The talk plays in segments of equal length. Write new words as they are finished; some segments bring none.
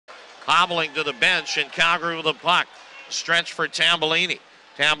hobbling to the bench, and Calgary with a puck. Stretch for Tambellini.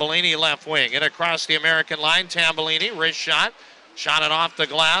 Tambellini left wing. And across the American line, Tambellini, wrist shot. Shot it off the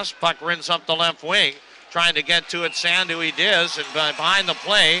glass. Puck rins up the left wing. Trying to get to it, Sandu, he does. And behind the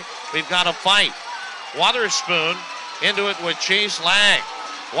play, we've got a fight. Wotherspoon into it with Chase Lang.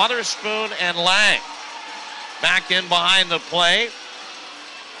 Wotherspoon and Lang back in behind the play.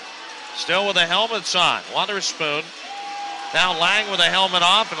 Still with the helmets on. Wotherspoon. Now Lang with the helmet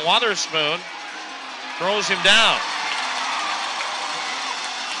off, and Wotherspoon throws him down.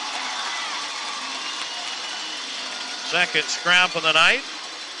 Second scrap of the night.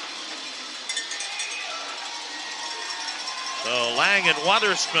 So Lang and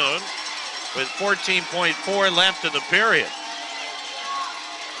Wotherspoon with 14.4 left in the period.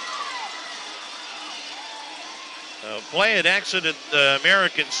 Play had exited the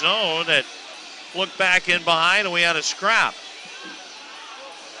American zone and looked back in behind, and we had a scrap.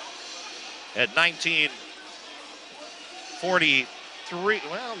 At 19:43,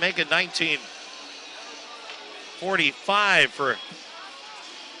 well, make it 19:45 for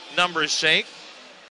numbers' sake.